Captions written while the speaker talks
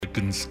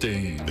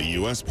Ogdenstein. The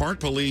U.S. Park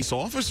Police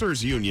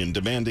Officers Union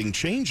demanding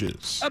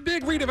changes. A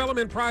big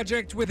redevelopment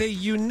project with a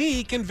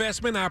unique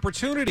investment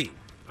opportunity.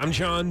 I'm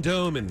John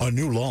Doman. A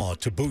new law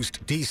to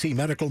boost D.C.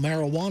 medical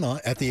marijuana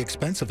at the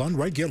expense of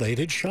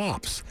unregulated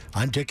shops.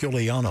 I'm Dick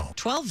Iuliano.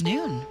 12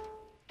 noon.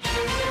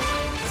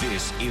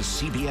 This is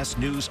CBS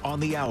News on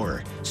the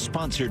Hour,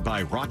 sponsored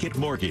by Rocket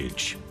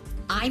Mortgage.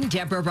 I'm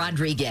Deborah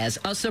Rodriguez.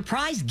 A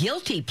surprise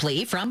guilty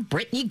plea from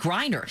Brittany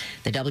Griner.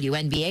 The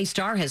WNBA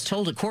star has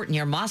told a court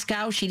near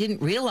Moscow she didn't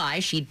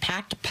realize she'd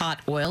packed pot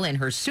oil in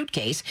her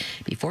suitcase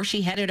before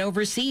she headed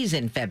overseas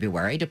in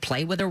February to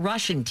play with a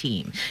Russian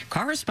team.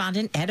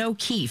 Correspondent Ed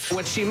O'Keefe.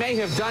 What she may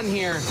have done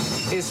here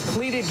is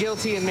pleaded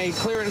guilty and made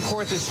clear in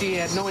court that she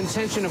had no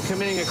intention of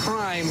committing a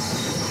crime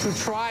to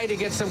try to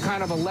get some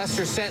kind of a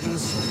lesser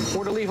sentence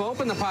or to leave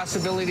open the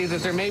possibility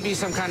that there may be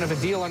some kind of a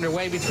deal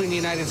underway between the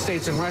United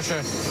States and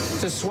Russia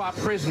to swap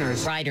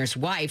prisoners. Griner's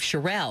wife,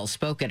 Sherelle,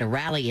 spoke at a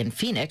rally in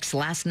Phoenix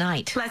last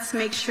night. Let's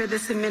make sure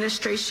this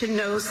administration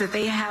knows that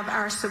they have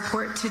our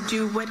support to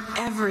do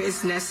whatever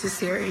is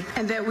necessary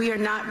and that we are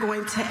not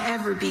going to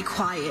ever be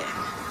quiet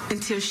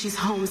until she's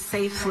home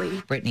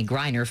safely. Brittany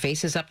Griner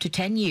faces up to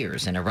 10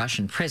 years in a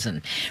Russian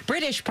prison.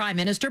 British Prime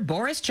Minister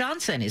Boris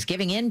Johnson is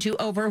giving in to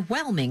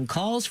overwhelming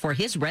calls for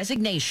his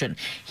resignation.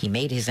 He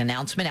made his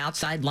announcement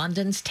outside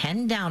London's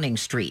 10 Downing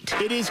Street.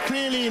 It is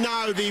clearly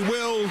now the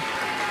will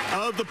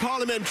of the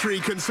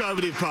Parliamentary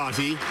Conservative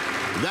Party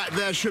that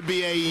there should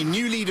be a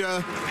new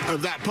leader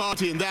of that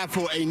party and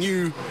therefore a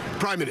new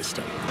Prime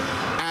Minister.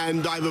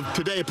 And I've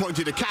today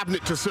appointed a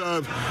cabinet to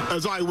serve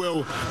as I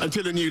will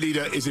until a new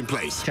leader is in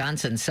place.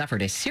 Johnson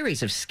suffered a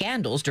series of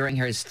scandals during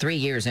his 3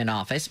 years in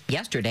office.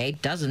 Yesterday,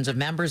 dozens of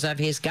members of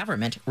his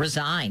government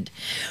resigned.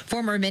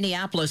 Former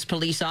Minneapolis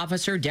police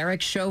officer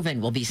Derek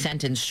Chauvin will be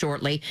sentenced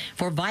shortly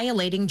for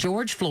violating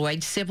George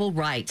Floyd's civil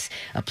rights.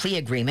 A plea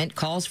agreement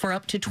calls for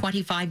up to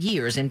 25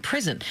 years in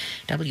prison.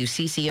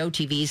 WCCO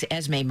TV's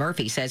Esme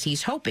Murphy says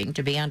he's hoping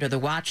to be under the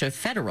watch of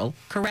federal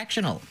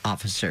correctional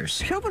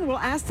officers. Chauvin will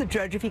ask the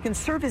judge if he can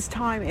serve his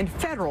time in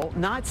federal,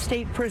 not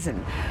state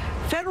prison.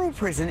 Federal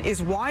prison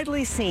is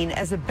widely seen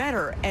as a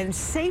better and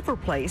safer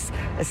place,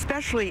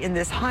 especially in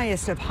this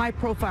highest of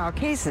high-profile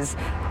cases,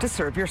 to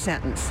serve your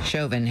sentence.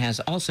 Chauvin has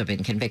also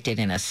been convicted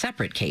in a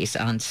separate case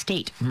on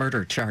state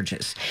murder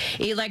charges.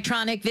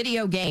 Electronic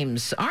video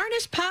games aren't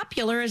as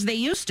popular as they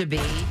used to be.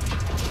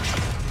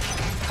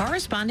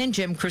 Correspondent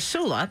Jim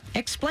Krasula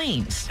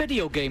explains.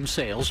 Video game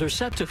sales are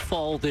set to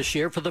fall this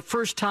year for the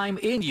first time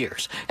in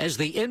years as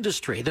the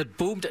industry that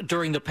boomed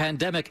during the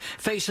pandemic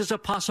faces a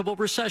possible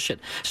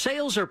recession.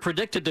 Sales are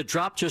predicted to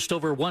drop just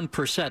over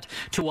 1%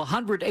 to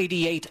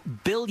 $188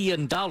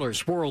 billion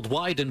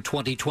worldwide in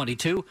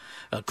 2022,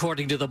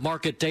 according to the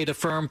market data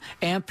firm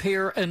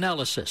Ampere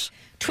Analysis.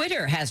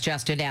 Twitter has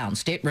just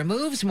announced it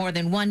removes more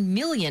than 1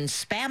 million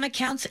spam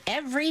accounts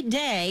every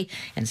day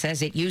and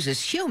says it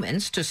uses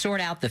humans to sort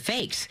out the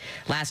fakes.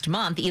 Last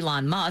month,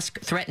 Elon Musk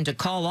threatened to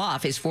call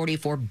off his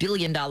 $44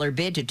 billion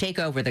bid to take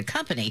over the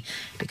company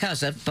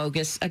because of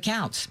bogus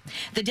accounts.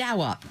 The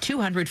Dow up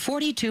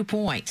 242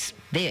 points.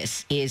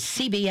 This is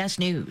CBS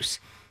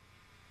News.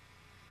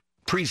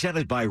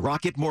 Presented by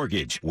Rocket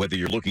Mortgage. Whether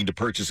you're looking to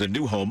purchase a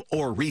new home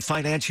or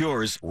refinance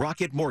yours,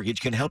 Rocket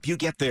Mortgage can help you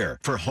get there.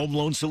 For home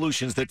loan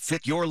solutions that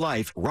fit your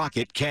life,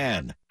 Rocket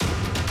can.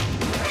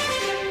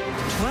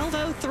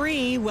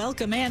 12:03,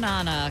 welcome in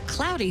on a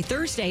cloudy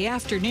Thursday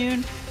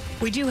afternoon.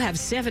 We do have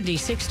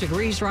 76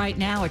 degrees right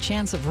now, a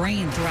chance of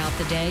rain throughout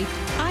the day.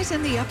 Highs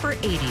in the upper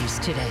 80s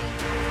today.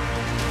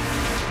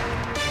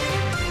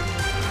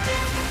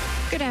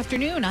 Good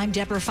afternoon. I'm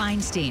Deborah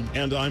Feinstein.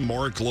 And I'm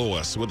Mark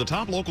Lewis with the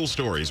top local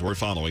stories we're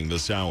following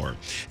this hour.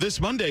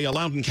 This Monday, a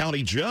Loudoun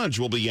County judge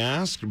will be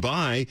asked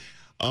by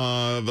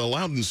the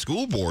Loudoun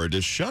School Board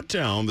to shut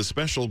down the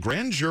special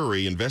grand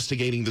jury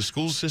investigating the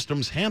school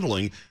system's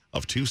handling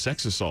of 2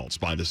 sex assaults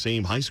by the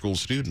same high school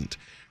student.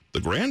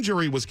 The grand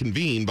jury was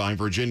convened by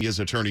Virginia's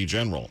Attorney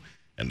General,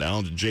 and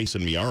now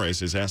Jason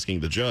Miyares is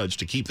asking the judge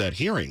to keep that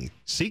hearing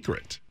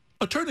secret.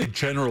 Attorney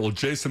General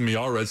Jason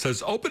Miyares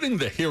says opening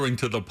the hearing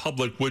to the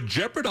public would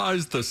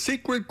jeopardize the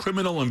secret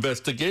criminal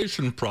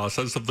investigation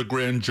process of the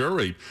grand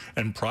jury,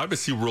 and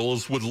privacy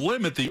rules would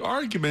limit the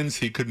arguments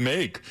he could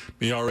make.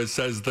 Miyares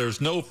says there's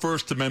no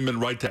First Amendment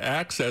right to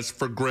access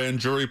for grand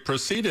jury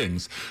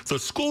proceedings. The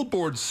school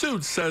board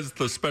suit says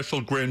the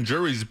special grand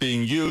jury is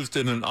being used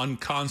in an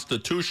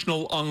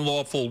unconstitutional,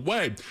 unlawful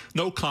way.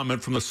 No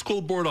comment from the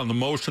school board on the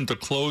motion to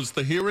close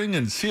the hearing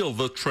and seal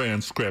the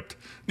transcript.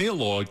 Neil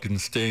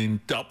Augenstein,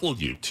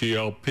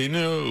 WTOP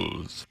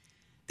News.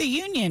 The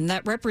union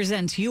that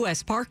represents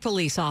U.S. Park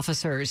Police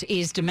officers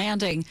is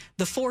demanding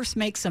the force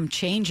make some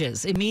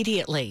changes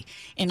immediately.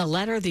 In a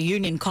letter, the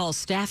union calls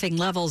staffing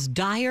levels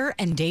dire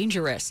and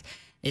dangerous.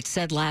 It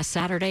said last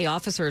Saturday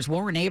officers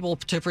weren't able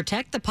to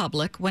protect the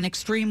public when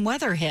extreme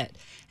weather hit,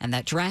 and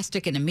that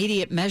drastic and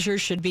immediate measures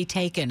should be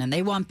taken. And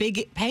they want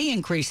big pay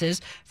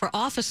increases for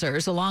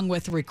officers along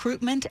with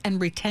recruitment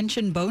and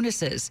retention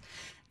bonuses.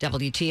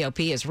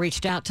 WTOP has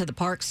reached out to the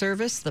Park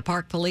Service, the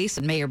Park Police,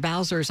 and Mayor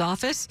Bowser's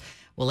office.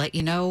 We'll let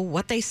you know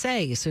what they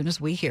say as soon as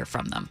we hear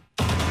from them.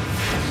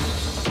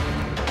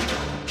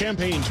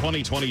 Campaign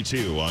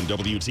 2022 on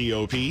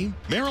WTOP.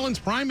 Maryland's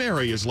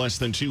primary is less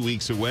than 2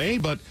 weeks away,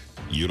 but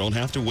you don't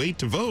have to wait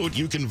to vote.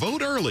 You can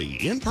vote early,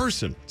 in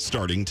person,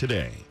 starting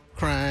today.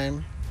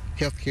 Crime,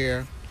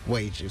 healthcare,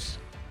 wages.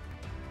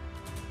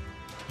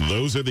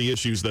 Those are the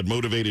issues that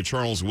motivated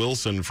Charles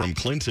Wilson from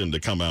Clinton to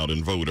come out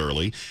and vote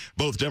early.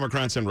 Both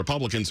Democrats and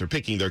Republicans are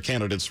picking their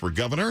candidates for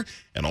governor,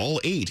 and all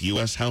 8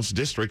 U.S. House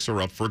districts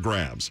are up for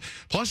grabs.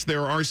 Plus,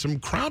 there are some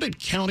crowded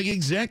county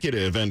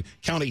executive and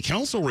county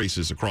council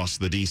races across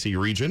the D.C.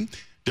 region.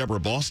 Deborah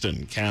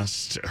Boston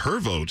cast her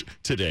vote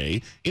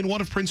today in one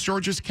of Prince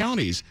George's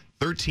County's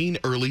 13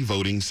 early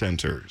voting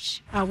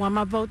centers. I want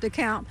my vote to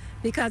count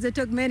because it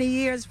took many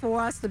years for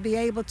us to be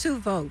able to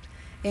vote.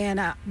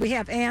 And we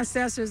have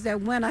ancestors that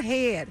went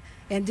ahead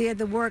and did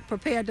the work,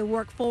 prepared the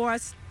work for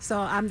us. So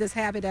I'm just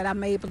happy that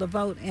I'm able to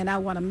vote, and I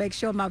want to make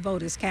sure my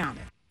vote is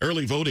counted.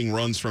 Early voting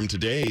runs from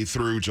today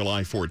through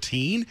July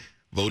 14.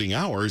 Voting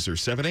hours are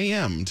 7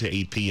 a.m. to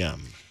 8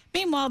 p.m.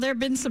 Meanwhile, there have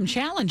been some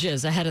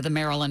challenges ahead of the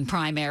Maryland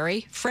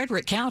primary.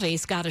 Frederick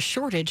County's got a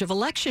shortage of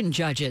election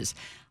judges.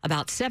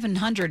 About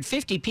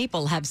 750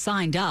 people have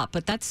signed up,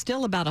 but that's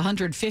still about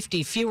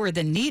 150 fewer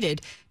than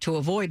needed to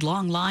avoid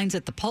long lines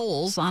at the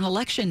polls on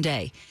Election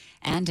Day.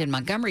 And in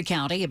Montgomery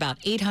County, about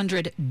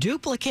 800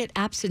 duplicate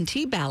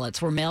absentee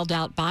ballots were mailed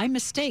out by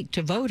mistake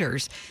to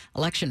voters.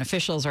 Election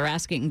officials are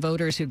asking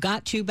voters who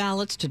got 2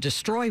 ballots to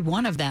destroy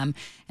one of them.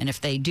 And if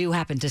they do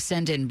happen to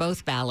send in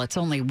both ballots,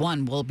 only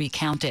one will be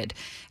counted.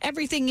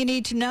 Everything you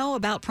need to know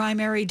about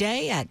primary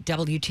day at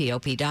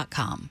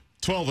WTOP.com.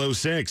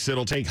 1206,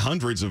 it'll take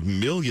hundreds of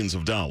millions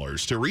of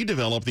dollars to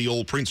redevelop the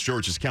old Prince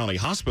George's County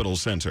Hospital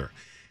Center.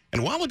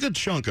 And while a good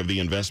chunk of the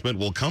investment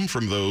will come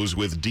from those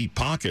with deep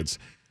pockets,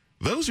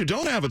 those who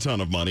don't have a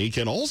ton of money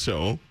can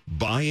also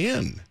buy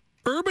in.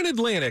 Urban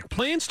Atlantic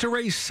plans to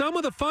raise some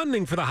of the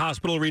funding for the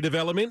hospital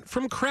redevelopment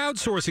from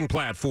crowdsourcing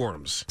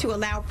platforms. To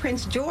allow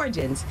Prince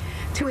Georgians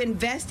to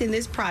invest in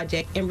this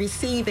project and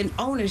receive an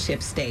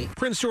ownership stake.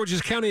 Prince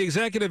George's County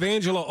Executive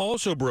Angela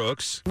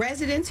Alsobrooks.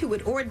 Residents who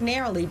would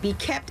ordinarily be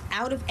kept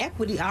out of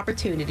equity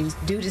opportunities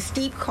due to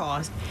steep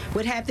costs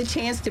would have the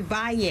chance to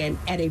buy in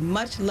at a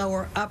much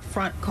lower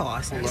upfront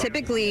cost.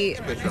 Typically,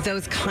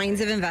 those kinds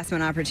of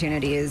investment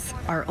opportunities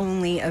are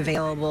only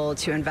available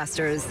to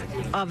investors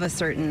of a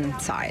certain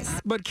size.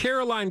 But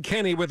Caroline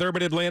Kenny with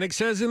Urban Atlantic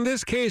says in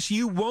this case,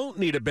 you won't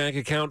need a bank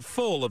account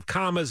full of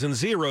commas and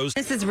zeros.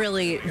 This is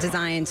really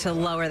designed to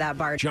lower that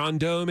bar. John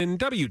Dome in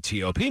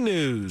WTOP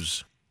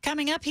News.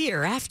 Coming up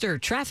here after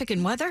traffic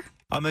and weather.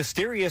 A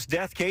mysterious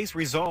death case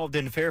resolved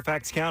in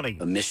Fairfax County.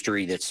 A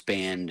mystery that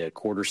spanned a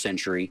quarter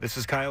century. This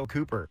is Kyle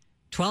Cooper.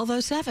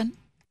 12:07.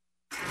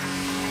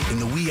 In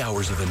the wee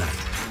hours of the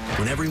night,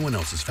 when everyone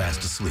else is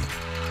fast asleep,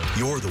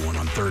 you're the one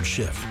on third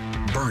shift,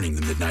 burning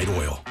the midnight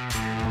oil.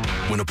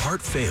 When a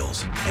part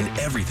fails and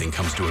everything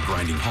comes to a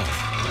grinding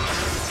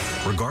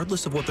halt,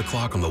 regardless of what the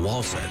clock on the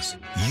wall says,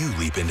 you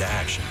leap into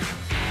action.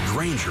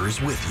 Grainger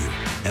is with you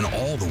and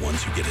all the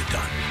ones who get it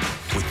done.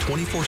 With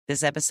 24.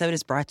 This episode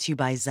is brought to you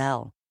by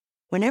Zelle.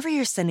 Whenever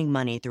you're sending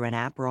money through an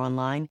app or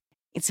online,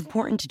 it's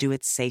important to do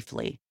it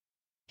safely.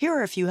 Here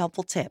are a few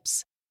helpful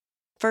tips.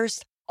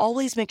 First,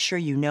 always make sure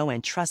you know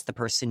and trust the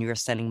person you are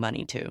sending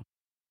money to.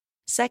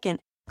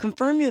 Second,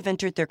 confirm you have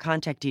entered their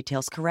contact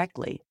details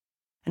correctly.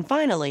 And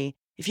finally,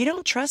 if you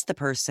don't trust the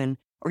person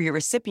or your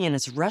recipient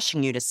is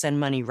rushing you to send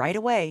money right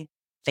away,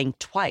 think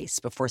twice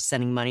before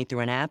sending money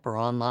through an app or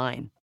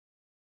online.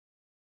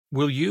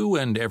 Will you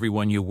and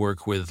everyone you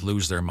work with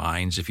lose their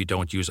minds if you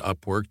don't use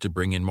Upwork to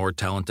bring in more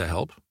talent to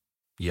help?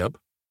 Yep.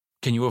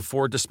 Can you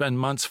afford to spend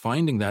months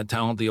finding that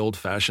talent the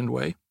old-fashioned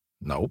way?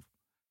 Nope.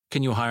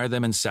 Can you hire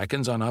them in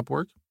seconds on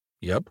Upwork?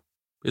 Yep.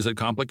 Is it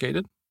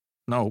complicated?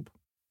 Nope.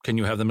 Can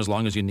you have them as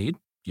long as you need?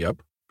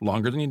 Yep.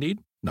 Longer than you need?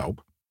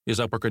 Nope. Is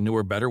Upwork a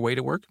newer, better way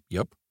to work?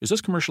 Yep. Is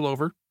this commercial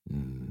over?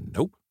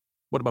 Nope.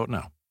 What about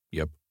now?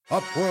 Yep.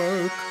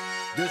 Upwork,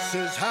 this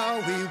is how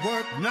we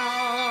work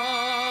now.